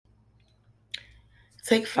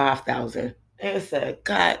take 5,000. And said,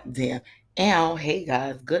 God damn. Ow, hey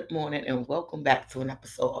guys, good morning and welcome back to an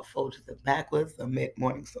episode of Folgers and Backwards, the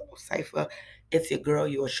mid-morning solo cipher. It's your girl,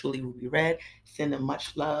 yours truly, Ruby Red, sending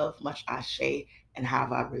much love, much ashe, and high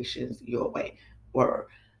vibrations your way. Word.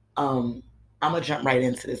 I'm gonna jump right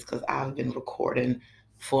into this because I've been recording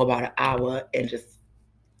for about an hour and just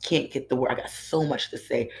can't get the word. I got so much to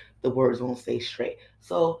say, the words won't stay straight.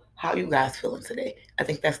 So, how you guys feeling today? I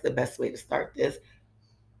think that's the best way to start this.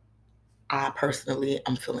 I personally,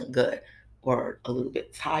 I'm feeling good or a little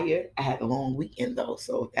bit tired. I had a long weekend though,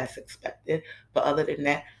 so that's expected. But other than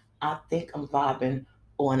that, I think I'm vibing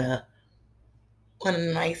on a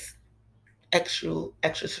nice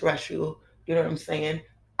extraterrestrial, you know what I'm saying,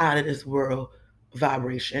 out of this world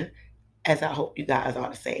vibration. As I hope you guys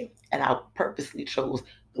are the same. And I purposely chose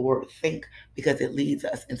the word think because it leads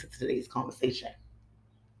us into today's conversation.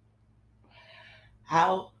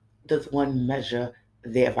 How does one measure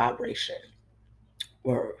their vibration?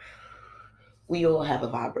 Or we all have a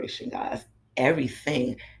vibration, guys.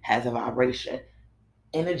 Everything has a vibration.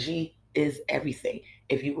 Energy is everything.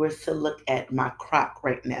 If you were to look at my crock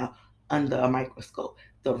right now under a microscope,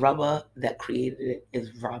 the rubber that created it is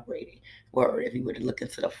vibrating. Or if you were to look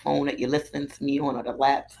into the phone that you're listening to me on, or the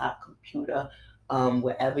laptop, computer,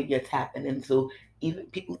 wherever you're tapping into, even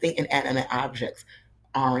people think inanimate objects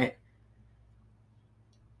aren't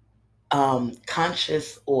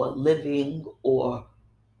conscious or living or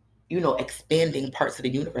expanding parts of the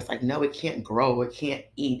universe. Like, no, it can't grow, it can't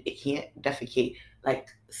eat, it can't defecate. Like,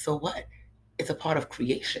 so what? It's a part of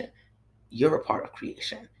creation. You're a part of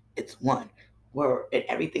creation. It's one. Where and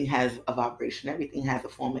everything has a vibration, everything has a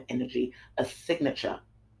form of energy, a signature,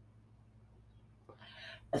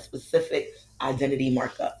 a specific identity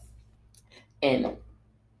marker. And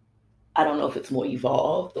I don't know if it's more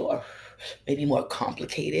evolved or maybe more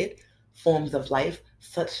complicated forms of life,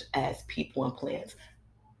 such as people and plants,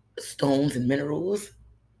 stones and minerals,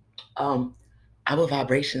 um, our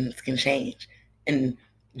vibrations can change. And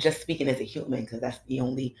just speaking as a human, because that's the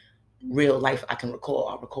only real life I can recall.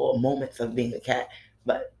 I recall moments of being a cat,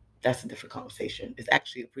 but that's a different conversation. It's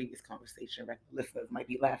actually a previous conversation. Regular listeners might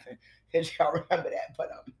be laughing because y'all remember that.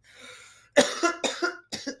 But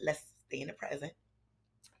let's stay in the present.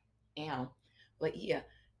 And but yeah,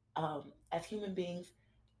 as human beings,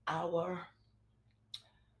 our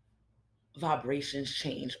vibrations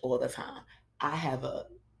change all the time. I have a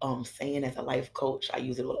saying as a life coach, I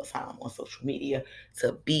use it all the time on social media,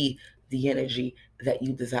 to be the energy that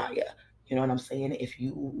you desire. You know what I'm saying? If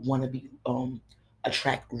you want to be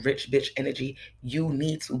attract rich bitch energy, you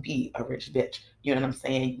need to be a rich bitch. You know what I'm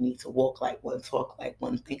saying? You need to walk like one, talk like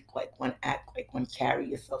one, think like one, act like one, carry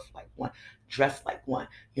yourself like one, dress like one.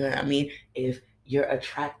 You know what I mean? If you're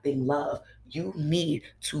attracting love, you need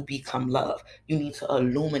to become love. You need to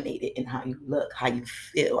illuminate it in how you look, how you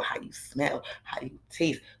feel, how you smell, how you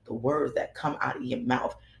taste, the words that come out of your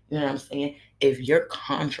mouth. You know what I'm saying? If you're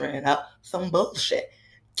conjuring up some bullshit,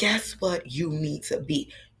 guess what you need to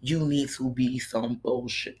be? You need to be some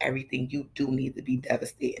bullshit. Everything you do need to be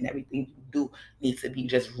devastating. Everything you do needs to be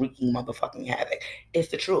just wreaking motherfucking havoc. It's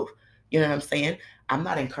the truth. You know what I'm saying? I'm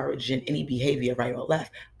not encouraging any behavior, right or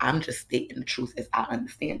left. I'm just stating the truth as I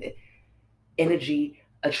understand it. Energy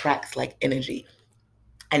attracts like energy.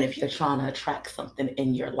 And if you're trying to attract something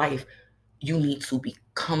in your life, you need to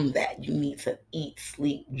become that. You need to eat,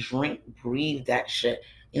 sleep, drink, breathe that shit.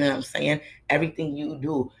 You know what I'm saying? Everything you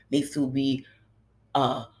do needs to be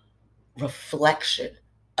a reflection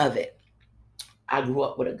of it. I grew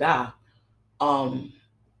up with a guy. Um,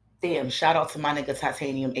 Damn, shout out to my nigga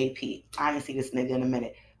Titanium AP. I didn't see this nigga in a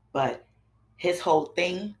minute. But his whole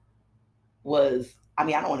thing was, I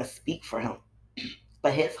mean, I don't want to speak for him,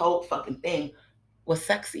 but his whole fucking thing was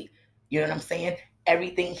sexy. You know what I'm saying?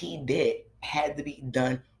 Everything he did had to be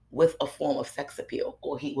done with a form of sex appeal,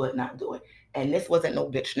 or he would not do it. And this wasn't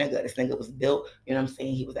no bitch nigga. This nigga was built, you know what I'm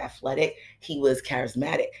saying? He was athletic, he was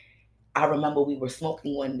charismatic. I remember we were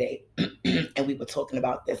smoking one day and we were talking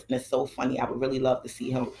about this, and it's so funny. I would really love to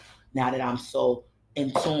see him now that I'm so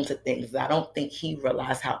in tune to things. I don't think he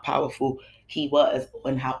realized how powerful he was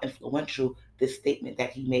and how influential this statement that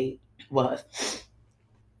he made was.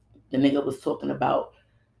 The nigga was talking about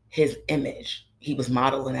his image. He was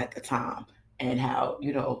modeling at the time, and how,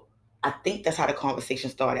 I think that's how the conversation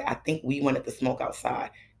started. I think we wanted to smoke outside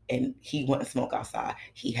and he wouldn't smoke outside.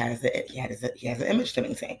 He has an image to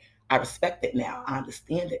maintain. I respect it now. I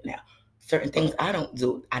understand it now. Certain things I don't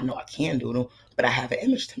do, I know I can do them, but I have an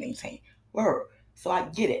image to maintain. Word. So I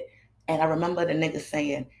get it. And I remember the nigga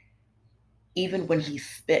saying, even when he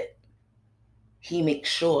spit, he makes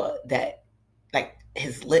sure that, like,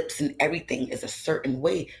 his lips and everything is a certain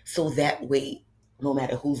way. So that way, no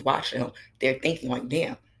matter who's watching him, they're thinking like,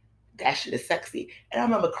 damn, that shit is sexy. And I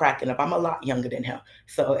remember cracking up. I'm a lot younger than him.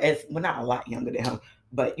 So as well, not a lot younger than him,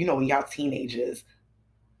 but you know, when y'all teenagers,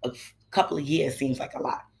 a couple of years seems like a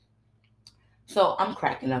lot. So I'm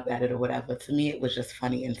cracking up at it or whatever. To me, it was just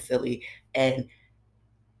funny and silly. And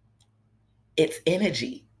it's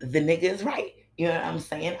energy. The nigga is right. You know what I'm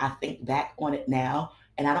saying? I think back on it now,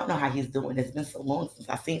 and I don't know how he's doing. It's been so long since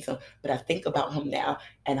I've seen him, but I think about him now,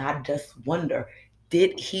 and I just wonder,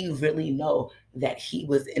 did he really know that he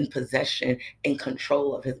was in possession and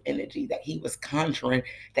control of his energy, that he was conjuring,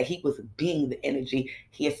 that he was being the energy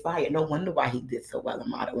he aspired? No wonder why he did so well in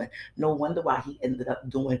modeling. No wonder why he ended up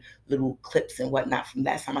doing little clips and whatnot. From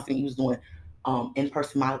that time, I think he was doing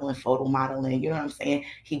in-person modeling, photo modeling, you know what I'm saying?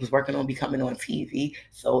 He was working on becoming on TV.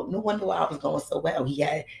 So no wonder why I was going so well. He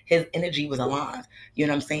had, his energy was aligned. You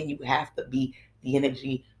know what I'm saying? You have to be the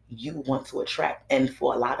energy you want to attract. And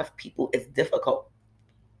for a lot of people, it's difficult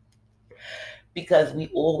because we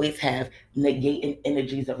always have negating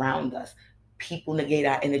energies around us. People negate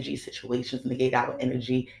our energy, situations negate our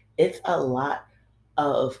energy. It's a lot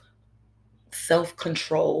of self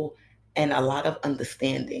control and a lot of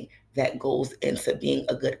understanding that goes into being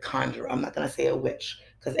a good conjurer. I'm not going to say a witch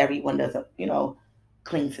because everyone doesn't, you know,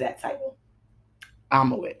 cling to that title.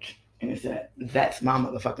 I'm a witch. And that's my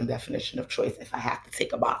motherfucking definition of choice. If I have to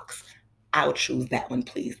take a box, I'll choose that one,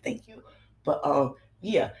 please. Thank you. But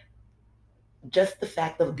yeah, just the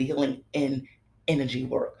fact of dealing in energy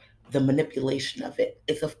work, the manipulation of it,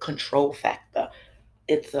 it's a control factor.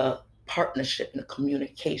 It's a partnership and a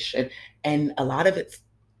communication. And a lot of it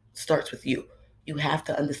starts with you. You have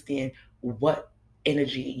to understand what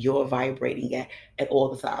energy you're vibrating at all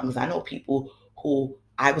the times. I know people who,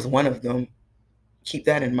 I was one of them, keep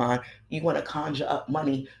that in mind. You want to conjure up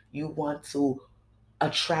money, you want to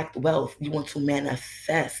attract wealth, you want to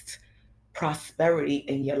manifest prosperity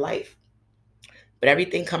in your life. But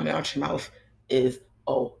everything coming out your mouth is,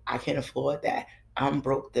 oh, I can't afford that. I'm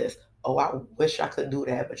broke this. Oh, I wish I could do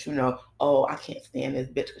that. But you know, oh, I can't stand this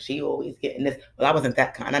bitch because she always getting this. Well, I wasn't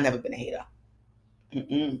that kind. I never been a hater.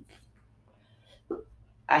 Mm-mm.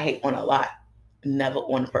 I hate on a lot, never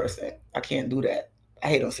on a person. I can't do that. I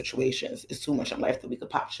hate on situations. It's too much in life that we could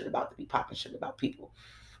pop shit about to be popping shit about people.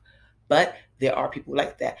 But there are people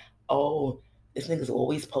like that. Oh, this nigga's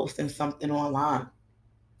always posting something online.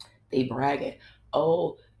 They bragging.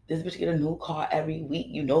 Oh, this bitch get a new car every week.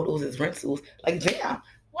 You know those is rentals. Like, damn,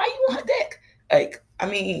 why you on her dick? Like, I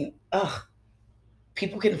mean, ugh,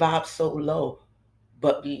 people can vibe so low,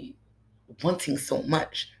 but be wanting so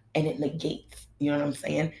much, and it negates. You know what I'm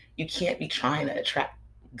saying? You can't be trying to attract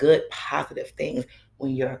good, positive things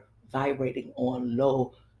when you're vibrating on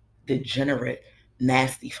low, degenerate,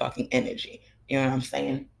 nasty fucking energy. You know what I'm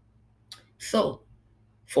saying? So,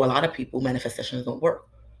 for a lot of people, manifestation doesn't work.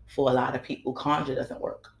 For a lot of people, conjure doesn't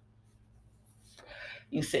work.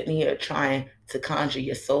 You sitting here trying to conjure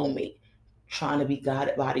your soulmate, trying to be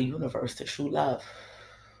guided by the universe to true love.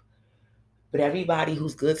 But everybody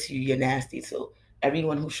who's good to you, you're nasty to.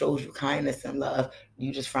 Everyone who shows you kindness and love,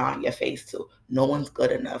 you just frown your face to. No one's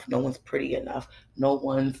good enough. No one's pretty enough. No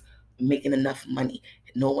one's making enough money.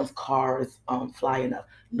 No one's car is fly enough.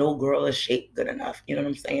 No girl is shaped good enough. You know what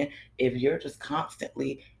I'm saying? If you're just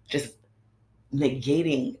constantly just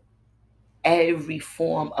negating every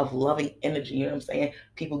form of loving energy. You know what I'm saying?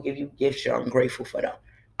 People give you gifts, you're ungrateful for them.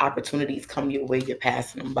 Opportunities come your way, you're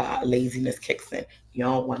passing them by. Laziness kicks in. You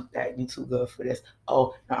don't want that. You too good for this.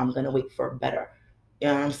 Oh, no, I'm gonna wait for better. You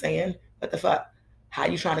know what I'm saying? What the fuck? How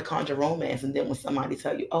you trying to conjure romance and then when somebody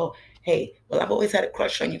tell you, oh, hey, well, I've always had a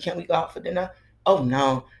crush on you. Can we go out for dinner? Oh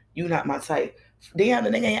no, you not my type. Damn, the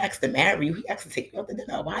nigga ain't asked to marry you. He asked to take you out to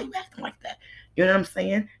dinner. Why are you acting like that? You know what I'm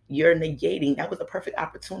saying? You're negating. That was a perfect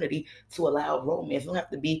opportunity to allow romance. You don't have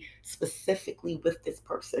to be specifically with this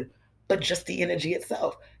person, but just the energy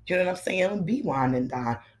itself. You know what I'm saying? Be wine and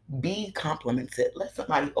dine. Be complimented. Let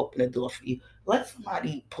somebody open the door for you. Let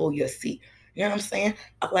somebody pull your seat. You know what I'm saying?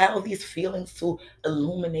 Allow these feelings to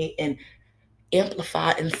illuminate and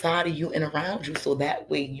amplify inside of you and around you so that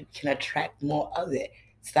way you can attract more of it.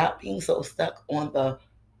 Stop being so stuck on the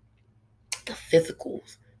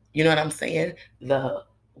physicals. You know what I'm saying? The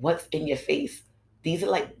what's in your face. These are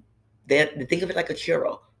like think of it like a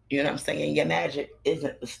cure. You know what I'm saying? Your magic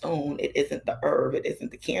isn't the stone, it isn't the herb, it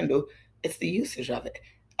isn't the candle, it's the usage of it.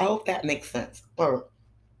 I hope that makes sense. But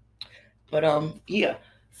yeah.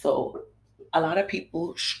 So a lot of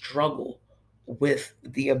people struggle with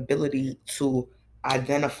the ability to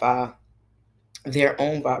identify their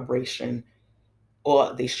own vibration,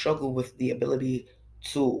 or they struggle with the ability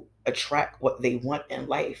to attract what they want in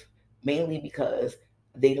life, mainly because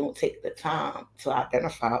they don't take the time to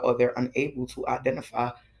identify, or they're unable to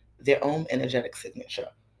identify their own energetic signature.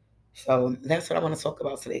 So that's what I want to talk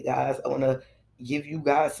about today, guys. I want to give you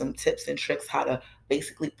guys some tips and tricks how to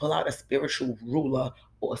basically pull out a spiritual ruler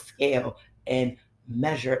or scale and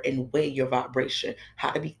measure and weigh your vibration,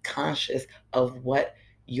 how to be conscious of what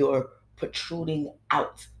you're protruding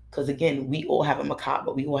out. Because again, we all have a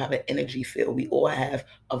macabre, we all have an energy field, we all have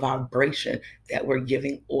a vibration that we're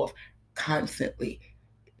giving off constantly.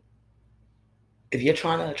 If you're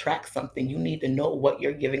trying to attract something, you need to know what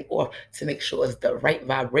you're giving off to make sure it's the right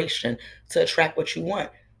vibration to attract what you want.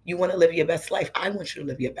 You want to live your best life. I want you to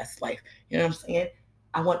live your best life. You know what I'm saying?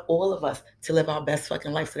 I want all of us to live our best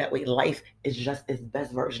fucking life so that way life is just its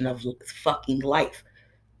best version of fucking life.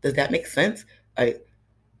 Does that make sense? Like,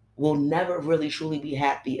 we'll never really truly be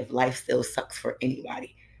happy if life still sucks for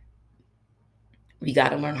anybody. We got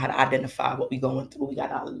to learn how to identify what we're going through. We got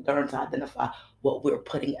to learn to identify what we're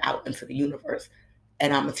putting out into the universe.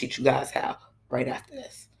 And I'm going to teach you guys how right after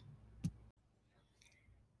this.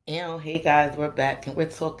 Hey guys, we're back and we're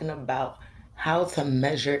talking about how to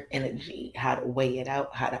measure energy, how to weigh it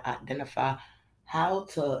out, how to identify, how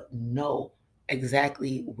to know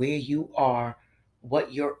exactly where you are,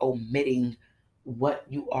 what you're omitting, what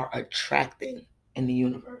you are attracting in the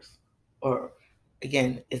universe. Or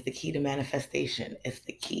again, it's the key to manifestation. It's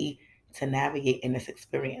the key to navigate in this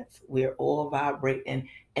experience. We're all vibrating.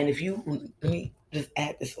 And if you let me just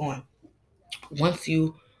add this on. Once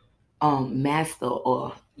you master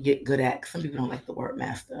or get good at, some people don't like the word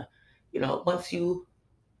master, once you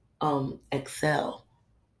excel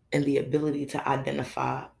in the ability to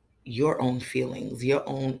identify your own feelings, your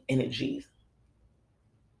own energies,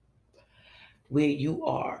 where you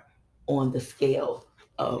are on the scale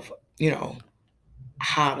of,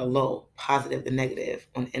 high to low, positive to negative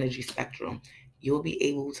on the energy spectrum, you'll be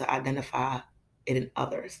able to identify it in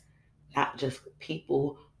others, not just with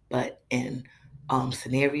people, but in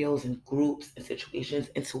scenarios and groups and situations.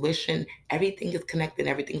 Intuition, everything is connected,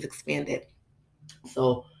 everything's expanded.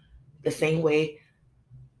 So the same way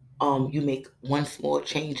you make one small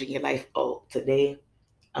change in your life. Oh, today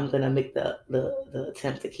I'm gonna make the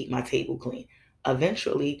attempt to keep my table clean.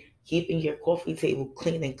 Eventually, keeping your coffee table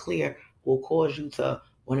clean and clear will cause you to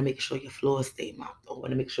want to make sure your floors stay mopped, or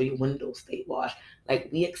want to make sure your windows stay washed. Like,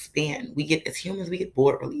 we expand. We get, as humans, we get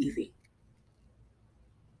bored really easy.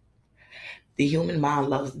 The human mind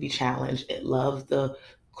loves to be challenged. It loves to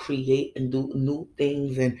create and do new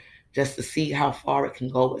things, and just to see how far it can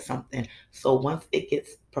go with something. So once it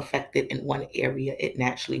gets perfected in one area, it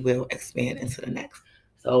naturally will expand into the next.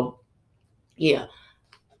 So yeah,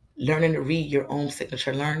 learning to read your own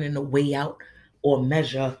signature, learning to weigh out or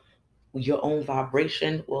measure your own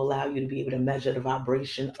vibration will allow you to be able to measure the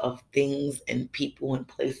vibration of things and people and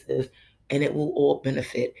places, and it will all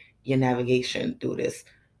benefit your navigation through this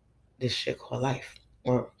shit called life.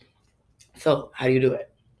 Or so, how do you do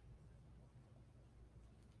it?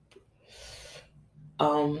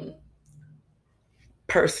 Um,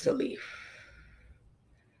 Personally,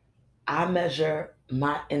 I measure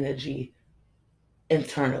my energy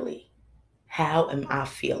internally. How am I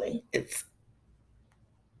feeling? It's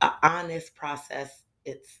an honest process.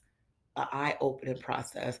 It's an eye-opening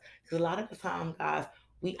process. Because a lot of the time, guys,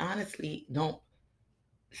 we honestly don't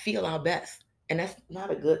feel our best. And that's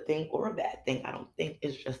not a good thing or a bad thing. I don't think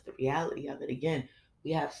it's just the reality of it. Again,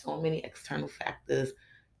 we have so many external factors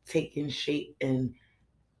taking shape and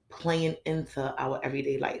playing into our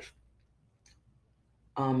everyday life.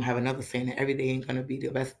 I have another saying that every day ain't gonna be the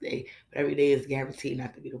best day, but every day is guaranteed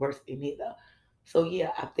not to be the worst day neither. So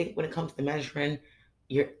yeah, I think when it comes to measuring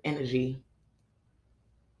your energy,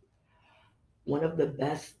 one of the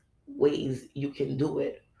best ways you can do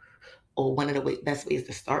it, or one of the best ways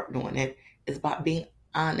to start doing it, is by being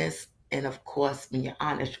honest. And of course, when you're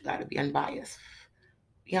honest, you gotta be unbiased.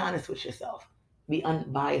 Be honest with yourself. Be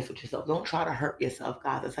unbiased with yourself. Don't try to hurt yourself,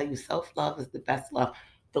 guys. I tell you, self love is the best love.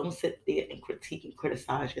 Don't sit there and critique and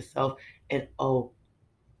criticize yourself and, oh,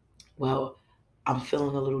 well, I'm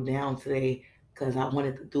feeling a little down today because I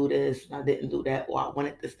wanted to do this and I didn't do that, or I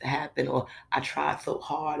wanted this to happen, or I tried so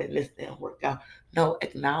hard and this didn't work out. No,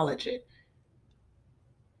 acknowledge it.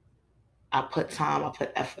 I put time, I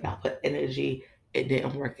put effort, I put energy. It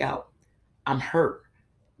didn't work out. I'm hurt.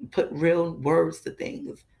 Put real words to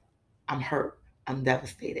things. I'm hurt. I'm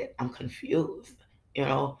devastated. I'm confused. You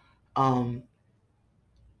know, um,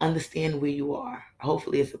 understand where you are.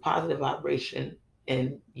 Hopefully, it's a positive vibration,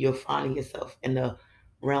 and you're finding yourself in the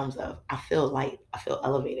realms of, I feel light, I feel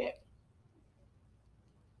elevated,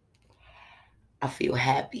 I feel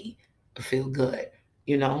happy, I feel good.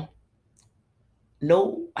 you know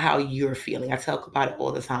how you're feeling. I talk about it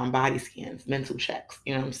all the time, body scans, mental checks,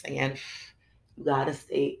 you know what I'm saying? You gotta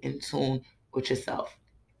stay in tune with yourself.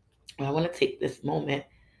 And I want to take this moment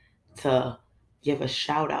to give a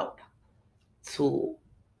shout out to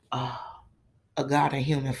uh, a God in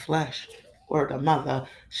human flesh, or the mother.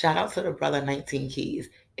 Shout out to the brother 19 Keys.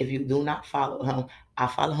 If you do not follow him, I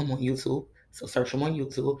follow him on YouTube. So search him on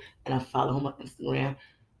YouTube, and I follow him on Instagram.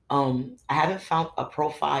 I haven't found a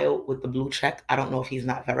profile with the blue check. I don't know if he's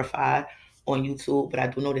not verified on YouTube, but I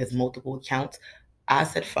do know there's multiple accounts. I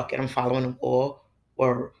said, fuck it, I'm following them all.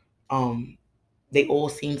 Or they all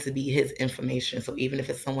seem to be his information. So even if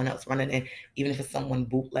it's someone else running it, even if it's someone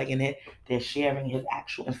bootlegging it, they're sharing his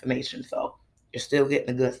actual information. So you're still getting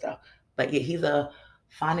the good stuff. But yeah, he's a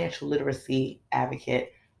financial literacy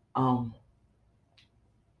advocate. Um,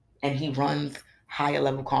 and he runs higher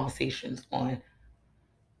level conversations on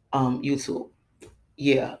YouTube.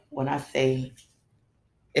 Yeah, when I say,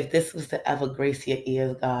 if this was to ever grace your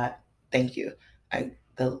ears, God, thank you.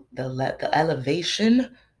 The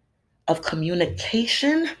elevation of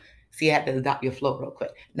communication. See, I had to adopt your flow real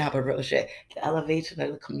quick. Nah, but real shit. The elevation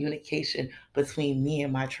of the communication between me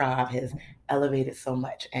and my tribe has elevated so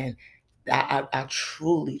much, and I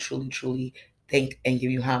truly, truly, truly thank and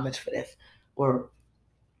give you homage for this.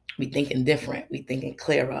 We thinking different, we thinking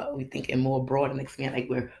clearer, we thinking more broad and expand. Like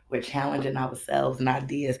we're challenging ourselves and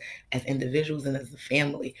ideas as individuals and as a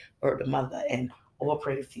family, or the mother. And all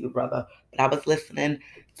praise to you, brother. But I was listening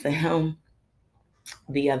to him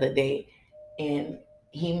the other day, and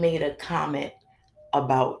he made a comment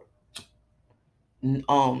about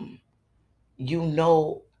um you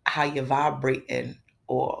know how you're vibrating,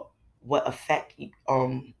 or what effect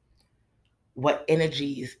what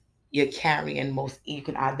energies you're carrying. Most you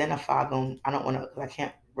can identify them. I don't want to, I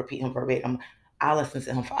can't repeat him verbatim. I listen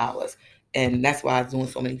to him for hours, and that's why I was doing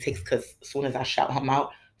so many takes, because as soon as I shout him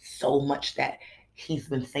out, so much that he's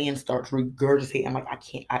been saying starts regurgitating. I'm like, I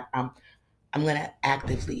can't. I'm gonna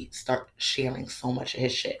actively start sharing so much of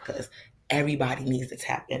his shit, because everybody needs to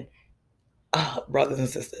tap in. Brothers and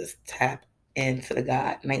sisters, tap into the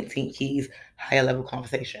God 19 Keys higher level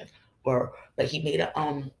conversation. Or like he made a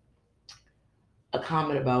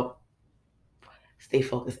comment about stay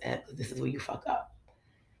focused at, this is where you fuck up.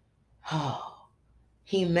 Oh,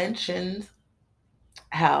 he mentions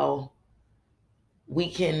how we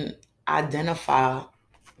can identify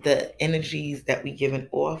the energies that we giving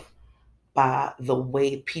off by the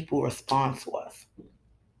way people respond to us.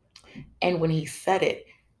 And when he said it,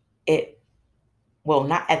 it well,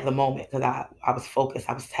 not at the moment, because I was focused,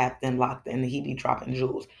 I was tapped in, locked in. He be dropping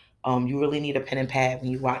jewels. You really need a pen and pad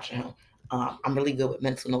when you watching him. I'm really good with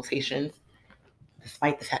mental notations.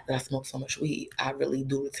 Despite the fact that I smoke so much weed, I really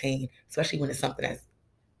do retain, especially when it's something that's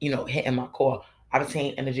hitting my core. I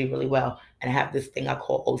retain energy really well, and I have this thing I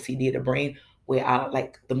call OCD of the brain, where I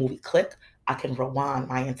like the movie Click. I can rewind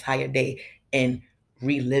my entire day and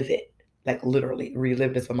relive it, like literally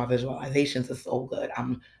relive this. For my visualizations are so good.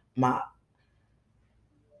 My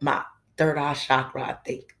my third eye chakra, I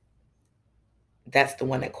think that's the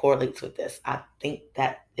one that correlates with this. I think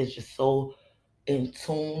that is just so in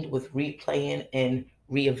tune with replaying and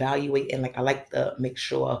reevaluating. Like I like to make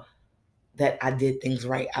sure that I did things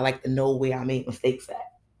right. I like to know where I made mistakes at.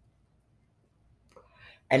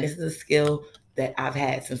 And this is a skill that I've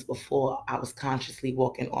had since before I was consciously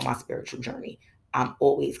walking on my spiritual journey. I'm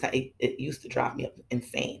always, it used to drive me up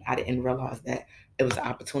insane. I didn't realize that it was an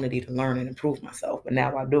opportunity to learn and improve myself, but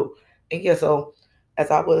now I do. And yeah, so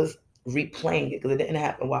as I was replaying it, because it didn't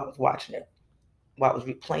happen while I was watching it, while I was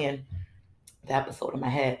replaying the episode in my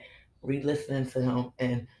head, re-listening to him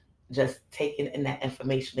and just taking in that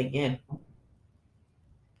information again,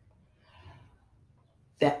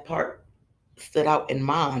 that part stood out in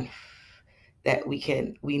mind, that we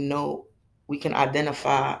can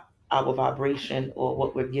identify our vibration or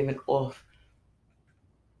what we're giving off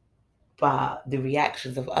by the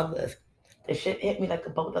reactions of others. The shit hit me like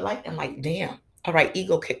a bolt of light. I'm like, damn. All right,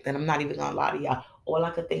 ego kicked in. I'm not even gonna lie to y'all. All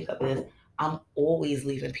I could think of is I'm always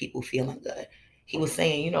leaving people feeling good. He was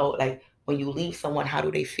saying, like when you leave someone, how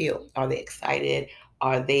do they feel? Are they excited?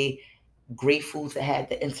 Are they grateful to have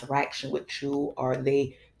the interaction with you? Are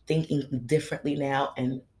they thinking differently now?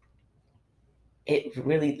 And it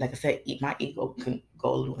really, like I said, my ego can go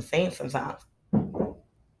a little insane sometimes.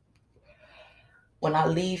 When I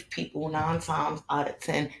leave people, 9 times out of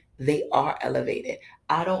 10, they are elevated.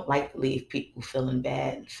 I don't like to leave people feeling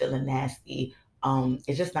bad, feeling nasty.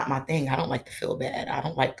 It's just not my thing. I don't like to feel bad. I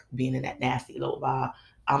don't like being in that nasty low vibe.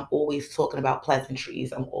 I'm always talking about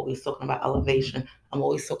pleasantries. I'm always talking about elevation. I'm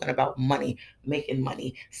always talking about money, making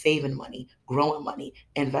money, saving money, growing money,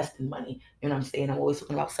 investing money. You know what I'm saying? I'm always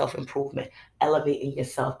talking about self improvement, elevating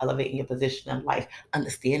yourself, elevating your position in life,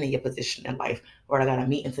 understanding your position in life. Where I got a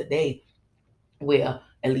meeting today where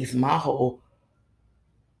at least my whole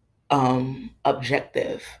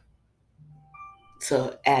objective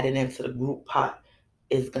to add it into the group pot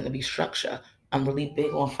is going to be structure. I'm really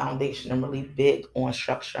big on foundation. I'm really big on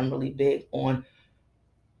structure. I'm really big on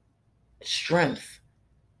strength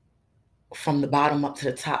from the bottom up to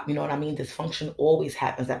the top. You know what I mean? Dysfunction always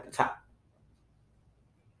happens at the top.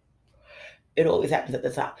 It always happens at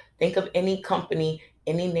the top. Think of any company,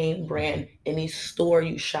 any name brand, any store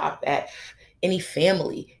you shop at, any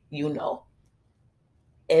family you know.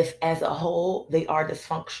 If as a whole they are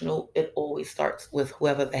dysfunctional, it always starts with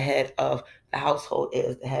whoever the head of the household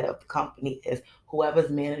is, the head of the company is, whoever's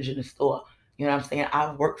managing the store. You know what I'm saying?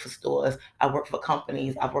 I've worked for stores, I've worked for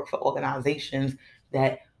companies, I've worked for organizations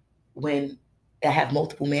that when that have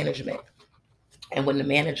multiple management. And when the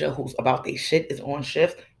manager who's about their shit is on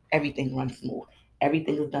shift, everything runs smooth.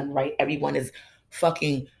 Everything is done right. Everyone is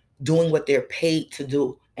fucking doing what they're paid to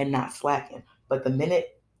do and not slacking. But the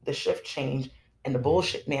minute the shift change and the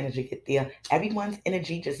bullshit manager get there, everyone's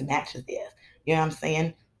energy just matches theirs. You know what I'm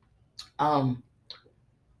saying? Um,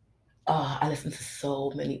 I listen to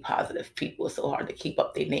so many positive people. It's so hard to keep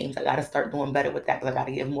up their names. I gotta start doing better with that because I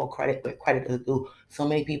gotta give more credit where credit is due. So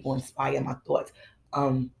many people inspire my thoughts.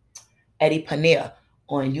 Um, Eddie Panier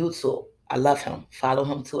on YouTube. I love him. Follow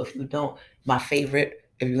him too if you don't. My favorite,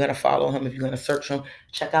 if you're gonna follow him, if you're gonna search him,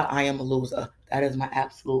 check out I Am a Loser. That is my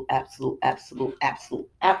absolute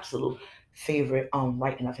favorite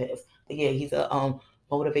writing of his. But yeah, he's a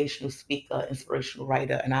motivational speaker, inspirational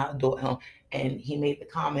writer, and I adore him. And he made the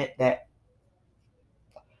comment that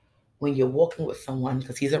when you're walking with someone,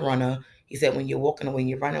 because he's a runner, he said when you're walking or when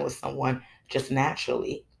you're running with someone, just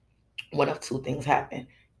naturally one of two things happen.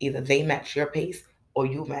 Either they match your pace or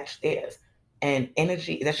you match theirs. And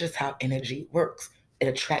energy, that's just how energy works. It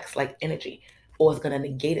attracts like energy. Or it's going to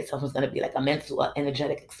negate itself. It's going to be like a mental,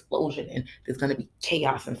 energetic explosion. And there's going to be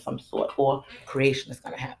chaos in some sort. Or creation is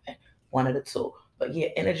going to happen. One of the two. But yeah,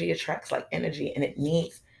 energy attracts like energy. And it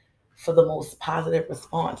needs for the most positive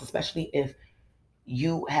response, especially if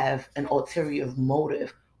you have an ulterior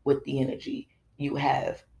motive with the energy. You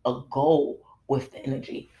have a goal with the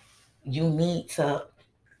energy. You need to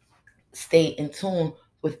stay in tune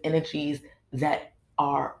with energies that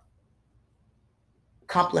are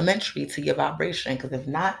complementary to your vibration. Because if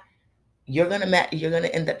not, you're gonna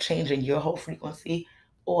end up changing your whole frequency,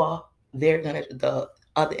 or the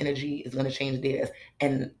other energy is gonna change theirs.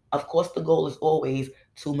 And of course, the goal is always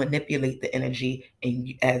to manipulate the energy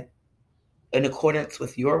in accordance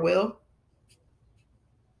with your will.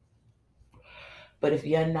 But if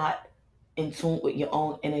you're not in tune with your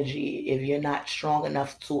own energy, if you're not strong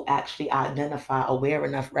enough to actually identify, aware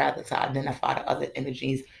enough rather to identify the other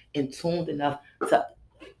energies, in tuned enough to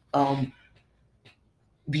um,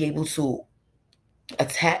 be able to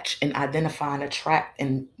attach and identify and attract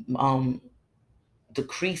and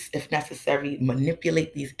decrease, if necessary,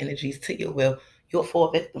 manipulate these energies to your will, you'll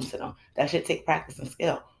fall victim to them. That should take practice and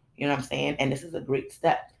skill. You know what I'm saying? And this is a great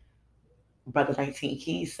step. Brother 19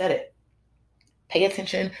 Keys said it. Pay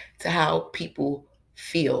attention to how people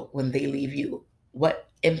feel when they leave you, what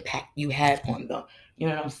impact you had on them. You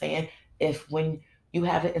know what I'm saying? If when you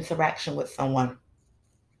have an interaction with someone,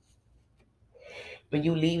 when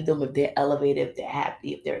you leave them, if they're elevated, if they're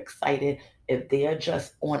happy, if they're excited, if they're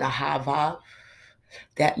just on a high vibe,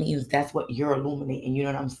 that means that's what you're illuminating. You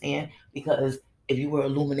know what I'm saying? Because if you were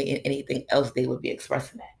illuminating anything else, they would be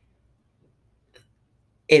expressing that.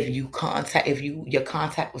 If your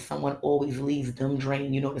contact with someone always leaves them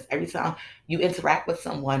drained, you notice every time you interact with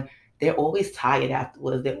someone, they're always tired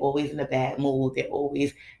afterwards, they're always in a bad mood, they're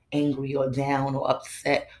always angry or down or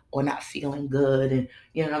upset or not feeling good. And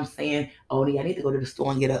you know what I'm saying? Oh yeah, I need to go to the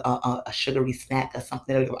store and get a sugary snack or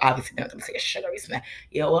something. Obviously they're not gonna say a sugary snack.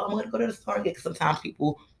 Yeah, well, I'm gonna go to the store and get, because sometimes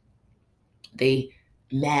people, they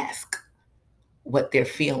mask what they're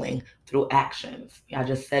feeling through actions. I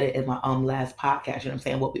just said it in my last podcast. You know what I'm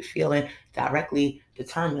saying? What we're feeling directly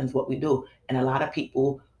determines what we do. And a lot of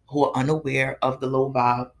people who are unaware of the low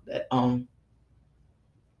vibe that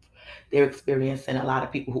they're experiencing, a lot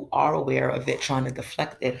of people who are aware of it trying to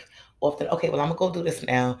deflect it often. Okay, well, I'm gonna go do this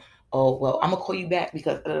now. Oh well, I'm gonna call you back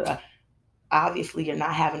because obviously you're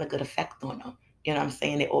not having a good effect on them. You know what I'm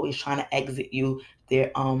saying? They're always trying to exit you.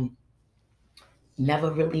 They're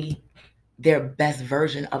never really their best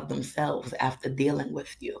version of themselves after dealing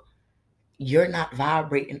with you. you're not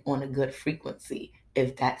vibrating on a good frequency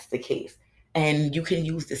if that's the case. And you can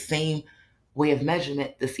use the same way of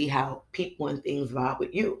measurement to see how people and things vibe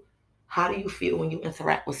with you. How do you feel when you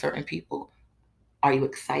interact with certain people? Are you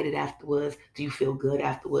excited afterwards? Do you feel good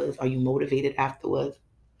afterwards? Are you motivated afterwards?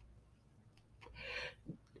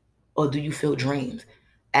 Or do you feel drained?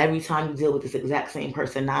 Every time you deal with this exact same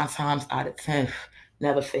person, 9 times out of 10,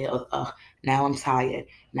 never fails. Now I'm tired.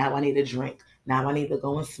 Now I need a drink. Now I need to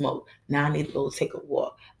go and smoke. Now I need to go take a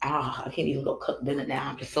walk. I can't even go cook dinner now.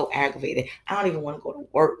 I'm just so aggravated. I don't even want to go to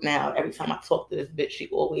work now. Every time I talk to this bitch, she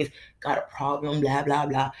always got a problem, blah, blah,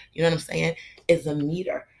 blah. You know what I'm saying? It's a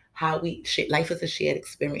meter. Life is a shared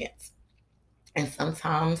experience. And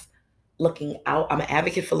sometimes looking out, I'm an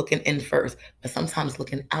advocate for looking in first, but sometimes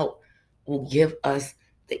looking out will give us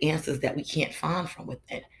the answers that we can't find from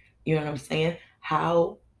within. You know what I'm saying?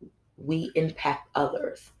 How we impact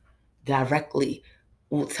others directly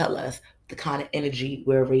will tell us the kind of energy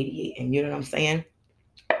we're radiating. You know what I'm saying?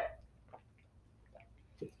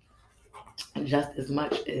 And just as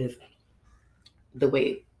much as the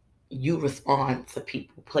way you respond to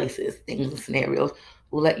people, places, things, and scenarios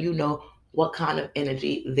will let you know what kind of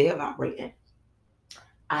energy they're vibrating.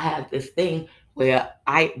 I have this thing where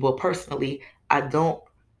personally, I don't,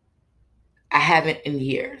 I haven't in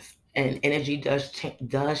years. And energy does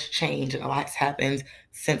change, and a lot's happened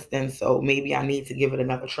since then. So maybe I need to give it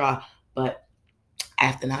another try. But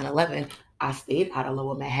after 9/11, I stayed out of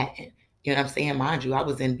Lower Manhattan. You know what I'm saying? Mind you, I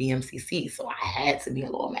was in BMCC, so I had to be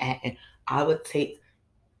in Lower Manhattan. I would take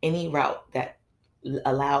any route that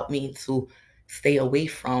allowed me to stay away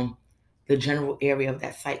from the general area of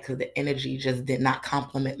that site because the energy just did not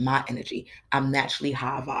complement my energy. I'm naturally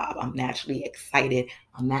high vibe. I'm naturally excited.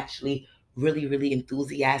 I'm naturally really, really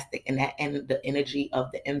enthusiastic. And the energy of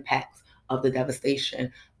the impacts of the devastation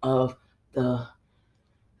of the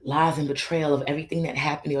lies and betrayal of everything that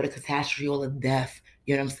happened, or the catastrophe, all the death,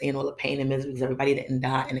 you know what I'm saying, all the pain and misery, because everybody didn't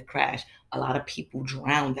die in a crash. A lot of people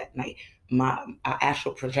drowned that night. I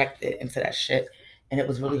astral projected into that shit, and it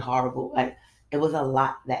was really horrible. Like, it was a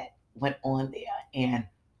lot that went on there, and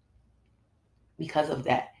because of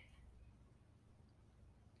that,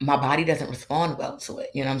 my body doesn't respond well to it.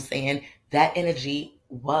 You know what I'm saying? That energy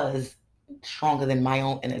was stronger than my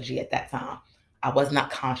own energy at that time. I was not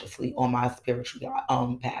consciously on my spiritual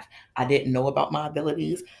path. I didn't know about my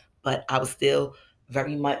abilities, but I was still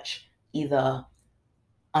very much either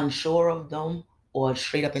unsure of them or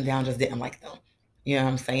straight up and down just didn't like them. You know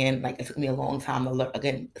what I'm saying? Like, it took me a long time to learn.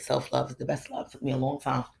 Again, self love is the best love. It took me a long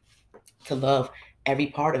time to love every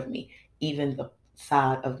part of me, even the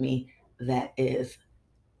side of me that is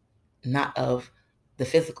not of the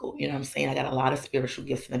physical. You know what I'm saying? I got a lot of spiritual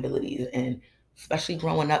gifts and abilities, and especially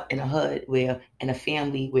growing up in a hood where, in a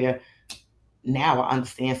family where, now I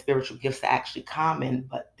understand spiritual gifts are actually common,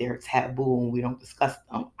 but they're taboo and we don't discuss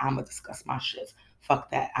them. I'ma discuss my shit.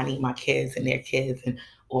 Fuck that. I need my kids and their kids and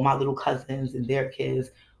all my little cousins and their kids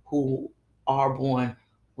who are born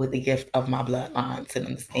with the gift of my bloodline to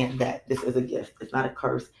understand that this is a gift. It's not a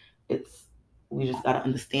curse. It's We just gotta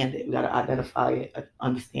understand it. We gotta identify it,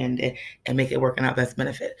 understand it, and make it work in our best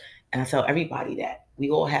benefit. And I tell everybody that we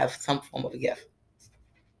all have some form of a gift,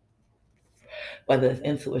 whether it's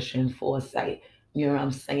intuition, foresight, you know what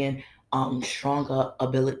I'm saying? Stronger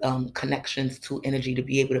ability, connections to energy to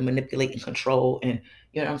be able to manipulate and control. And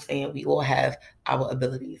you know what I'm saying? We all have our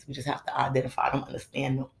abilities. We just have to identify them,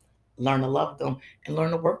 understand them, learn to love them, and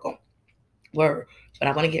learn to work them. Word. But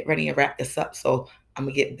I want to get ready and wrap this up. So I'm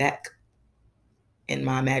going to get back in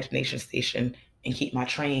my imagination station and keep my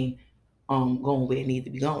train going where it needs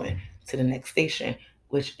to be going to the next station,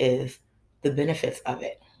 which is the benefits of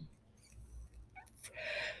it.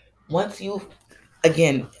 Once you,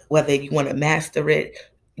 again, whether you want to master it,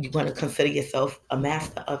 you want to consider yourself a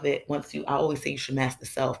master of it. I always say you should master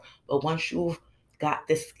self, but once you've got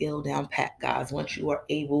this skill down pat, guys, once you are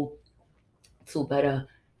able to better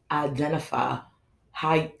identify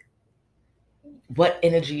how, what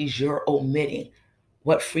energies you're omitting,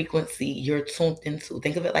 what frequency you're tuned into.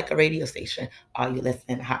 Think of it like a radio station. Are you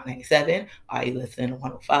listening to Hot 97? Are you listening to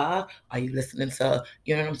 105? Are you listening to,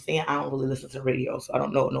 you know what I'm saying? I don't really listen to radio, so I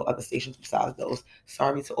don't know no other stations besides those.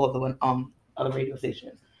 Sorry to all the other radio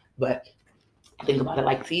stations. But think about it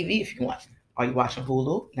like TV if you want. Are you watching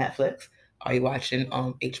Hulu, Netflix? Are you watching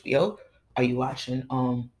HBO? Are you watching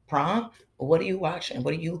Prime? What are you watching?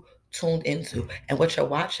 What are you tuned into? And what you're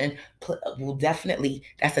watching will definitely,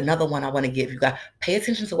 that's another one I want to give you guys. Pay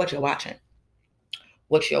attention to what you're watching.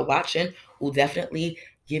 What you're watching will definitely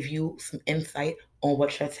give you some insight on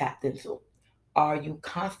what you're tapped into. Are you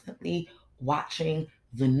constantly watching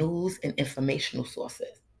the news and informational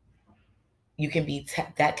sources? You can be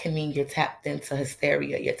that can mean you're tapped into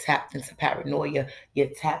hysteria, you're tapped into paranoia, you're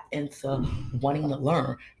tapped into wanting to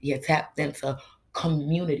learn, you're tapped into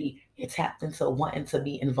community, you're tapped into wanting to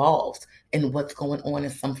be involved in what's going on in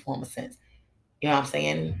some form of sense. You know what I'm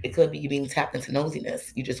saying? It could be you being tapped into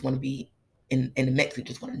nosiness. You just want to be in the mix. You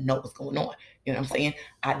just want to know what's going on. You know what I'm saying?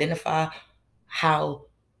 Identify how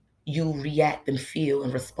you react and feel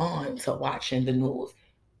and respond to watching the news.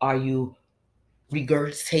 Are you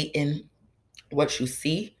regurgitating what you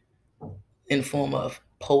see in form of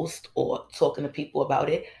post or talking to people about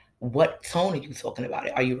it? What tone are you talking about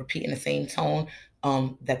it? Are you repeating the same tone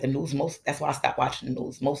that the news most? That's why I stopped watching the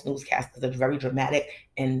news. Most newscasters are very dramatic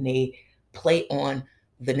and they play on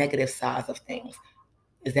the negative sides of things.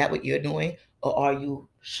 Is that what you're doing? Or are you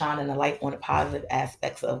shining a light on the positive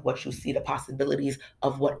aspects of what you see, the possibilities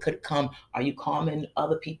of what could come? Are you calming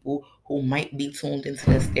other people who might be tuned into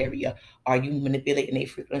the hysteria? Are you manipulating their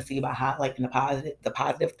frequency by highlighting the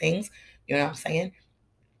positive things? You know what I'm saying?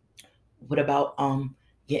 What about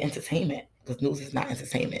your entertainment? Because news is not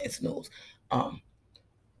entertainment, it's news. Um,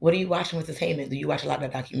 what are you watching with entertainment? Do you watch a lot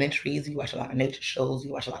of documentaries? Do you watch a lot of nature shows? Do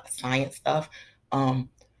you watch a lot of science stuff? Um,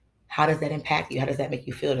 how does that impact you? How does that make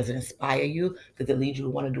you feel? Does it inspire you? Does it lead you to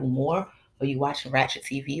want to do more? Are you watching Ratchet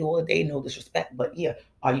TV all day? No disrespect, but yeah.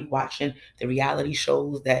 Are you watching the reality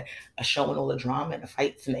shows that are showing all the drama and the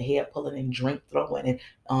fights and the hair pulling and drink throwing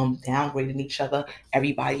and downgrading each other?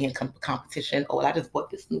 Everybody in competition. Oh, well, I just bought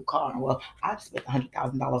this new car. Well, I just spent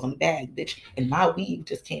 $100,000 on the bag, bitch. And my weed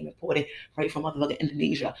just came imported right from motherfucking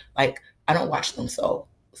Indonesia. Like, I don't watch them, so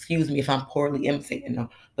excuse me if I'm poorly imitating them,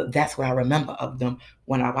 but that's what I remember of them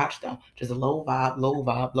when I watch them. Just a low vibe, low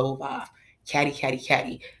vibe, low vibe. Catty, catty,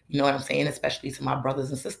 catty. You know what I'm saying? Especially to my brothers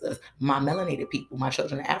and sisters, my melanated people, my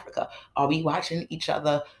children in Africa. Are we watching each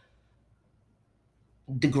other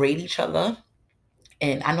degrade each other?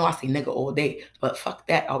 And I know I say nigga all day, but fuck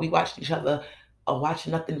that. Are we watching each other or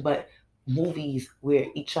watching nothing but movies where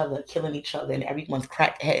each other killing each other and everyone's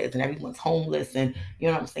crackheads and everyone's homeless and you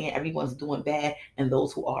know what I'm saying? Everyone's doing bad and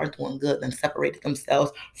those who are doing good then separated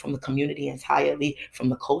themselves from the community entirely, from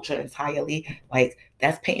the culture entirely. Like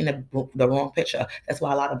that's painting the wrong picture. That's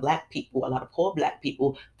why a lot of black people, a lot of poor black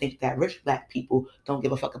people think that rich black people don't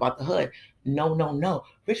give a fuck about the hood. No, no, no.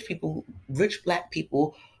 Rich black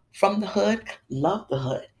people from the hood love the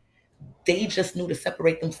hood. They just knew to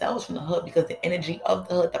separate themselves from the hood because the energy of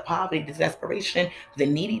the hood, the poverty, the desperation, the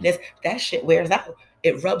neediness, that shit wears out.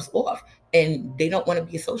 It rubs off. And they don't want to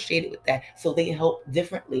be associated with that. So they help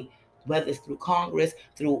differently, whether it's through Congress,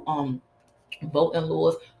 through voting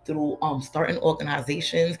laws, through starting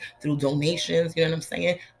organizations, through donations, you know what I'm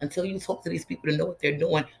saying? Until you talk to these people to know what they're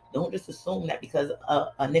doing, don't just assume that because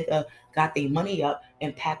a nigga got their money up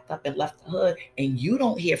and packed up and left the hood and you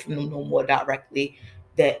don't hear from them no more directly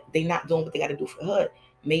that they not doing what they got to do for the hood.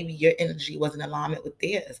 Maybe your energy was in alignment with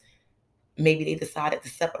theirs. Maybe they decided to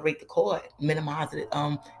separate the cord, minimize it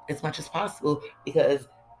as much as possible because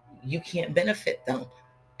you can't benefit them.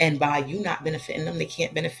 And by you not benefiting them, they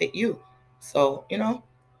can't benefit you. So,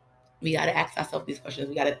 we got to ask ourselves these questions.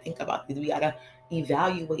 We got to think about these. We got to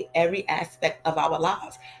evaluate every aspect of our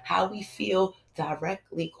lives. How we feel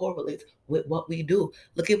directly correlates with what we do.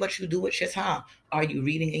 Look at what you do with your time. Are you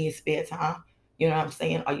reading in your spare time? You know what I'm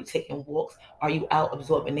saying? Are you taking walks? Are you out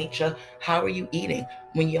absorbing nature? How are you eating?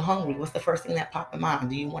 When you're hungry, what's the first thing that pops in mind?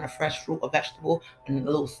 Do you want a fresh fruit or vegetable and a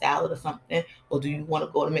little salad or something? Or do you want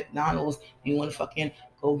to go to McDonald's? Do you want to fucking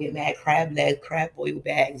go get mad crab leg, crab boil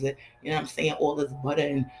bags with, you know what I'm saying, all this butter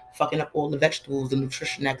and fucking up all the vegetables, the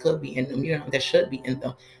nutrition that could be in them, that should be in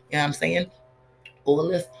them. You know what I'm saying? All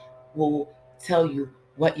this will tell you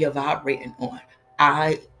what you're vibrating on.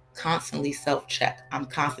 I constantly self-check. I'm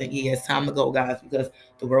constantly, yeah, it's time to go, guys, because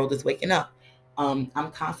the world is waking up.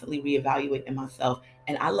 I'm constantly reevaluating myself,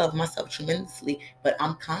 and I love myself tremendously, but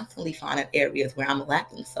I'm constantly finding areas where I'm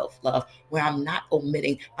lacking self-love, where I'm not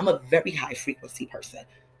omitting. I'm a very high frequency person.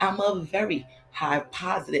 I'm a very high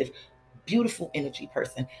positive, beautiful energy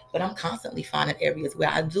person, but I'm constantly finding areas where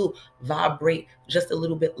I do vibrate just a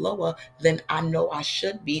little bit lower than I know I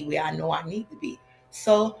should be, where I know I need to be.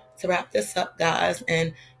 So, to wrap this up, guys,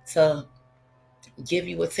 and to give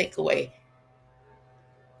you a takeaway,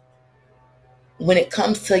 when it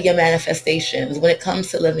comes to your manifestations, when it comes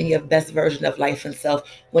to living your best version of life and self,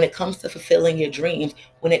 when it comes to fulfilling your dreams,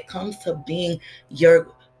 when it comes to being your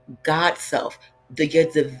God self,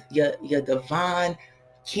 your divine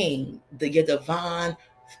king, your divine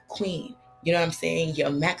queen, you know what I'm saying? Your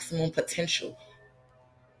maximum potential.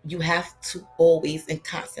 You have to always and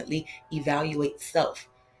constantly evaluate self.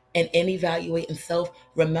 And in evaluating self,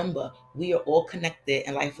 remember, we are all connected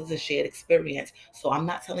and life is a shared experience. So I'm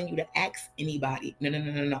not telling you to ask anybody. No, no,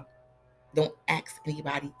 no, no, no. Don't ask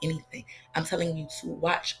anybody anything. I'm telling you to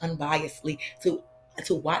watch unbiasedly,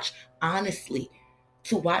 to watch honestly,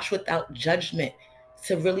 to watch without judgment,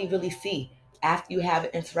 to really, really see after you have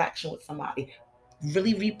an interaction with somebody.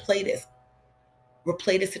 Really replay this.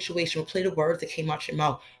 Replay the situation, replay the words that came out your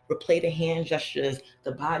mouth, replay the hand gestures,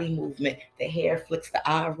 the body movement, the hair flicks, the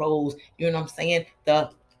eye rolls. You know what I'm saying?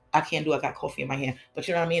 I got coffee in my hand, but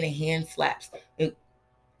you know what I mean? The hand slaps.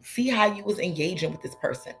 See how you was engaging with this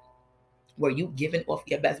person. Were you giving off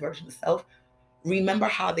your best version of self? Remember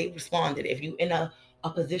how they responded. If you in a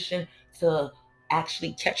position to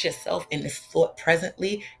actually catch yourself in this thought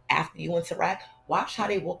presently after you interact, watch how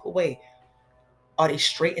they walk away. Are they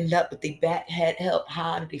straightened up with their back head held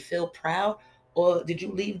high? Do they feel proud? Or did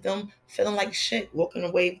you leave them feeling like shit, walking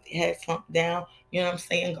away with their head slumped down? You know what I'm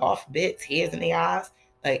saying? Golf bits, tears in their eyes.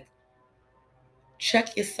 Like,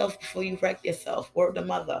 check yourself before you wreck yourself. Word to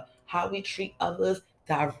mother. How we treat others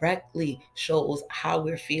directly shows how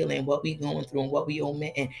we're feeling, what we're going through, and what we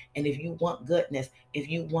omitting. And if you want goodness, if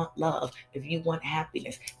you want love, if you want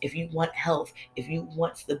happiness, if you want health, if you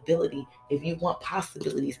want stability, if you want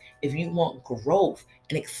possibilities, if you want growth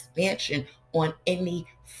and expansion on any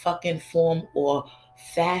fucking form or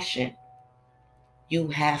fashion, you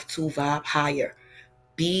have to vibe higher.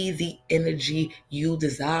 Be the energy you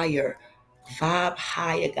desire. Vibe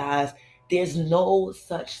higher, guys. There's no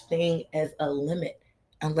such thing as a limit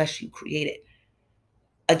unless you create it.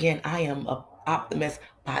 Again, I am an optimist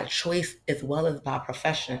by choice as well as by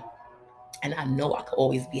profession. And I know I could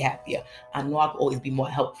always be happier. I know I could always be more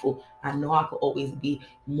helpful. I know I could always be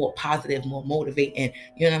more positive, more motivating.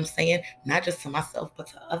 You know what I'm saying? Not just to myself, but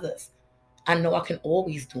to others. I know I can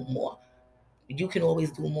always do more. You can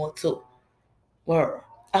always do more too. Word.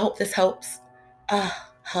 I hope this helps.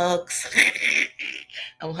 Hugs.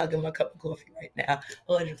 I'm hugging my cup of coffee right now.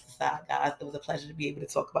 All jokes aside, guys, it was a pleasure to be able to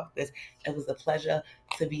talk about this. It was a pleasure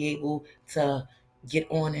to be able to get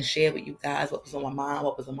on and share with you guys what was on my mind,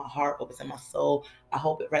 what was on my heart, what was in my soul. I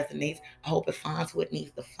hope it resonates. I hope it finds who it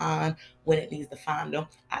needs to find when it needs to find them.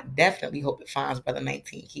 I definitely hope it finds Brother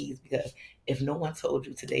 19 Keys, because if no one told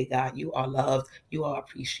you today, God, you are loved, you are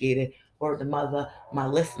appreciated. Word to mother, my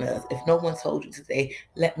listeners, if no one told you today,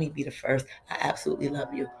 let me be the first. I absolutely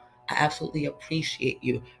love you. I absolutely appreciate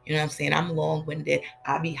you. You know what I'm saying? I'm long winded.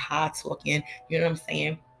 I be high talking. You know what I'm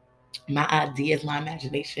saying? My ideas, my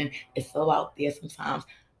imagination is so out there sometimes.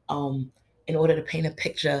 Um, in order to paint a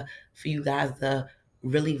picture for you guys to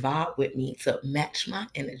really vibe with me, to match my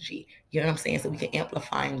energy, you know what I'm saying? So we can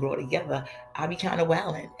amplify and grow together. I be kind of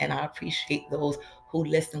wilding, and I appreciate those who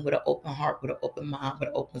listen with an open heart, with an open mind, with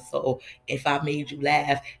an open soul. If I made you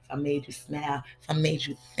laugh, if I made you smile, if I made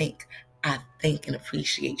you think, I thank and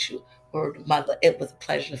appreciate you. Word mother, it was a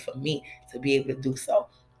pleasure for me to be able to do so.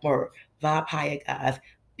 Word, vibe higher, guys.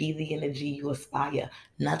 Be the energy you aspire.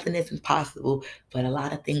 Nothing is impossible, but a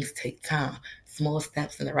lot of things take time. Small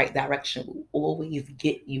steps in the right direction will always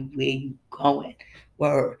get you where you going.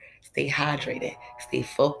 Word. Stay hydrated. Stay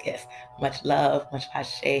focused. Much love, much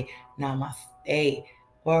ashe. Namaste.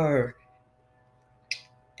 Word.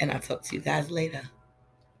 And I'll talk to you guys later.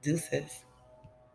 Deuces.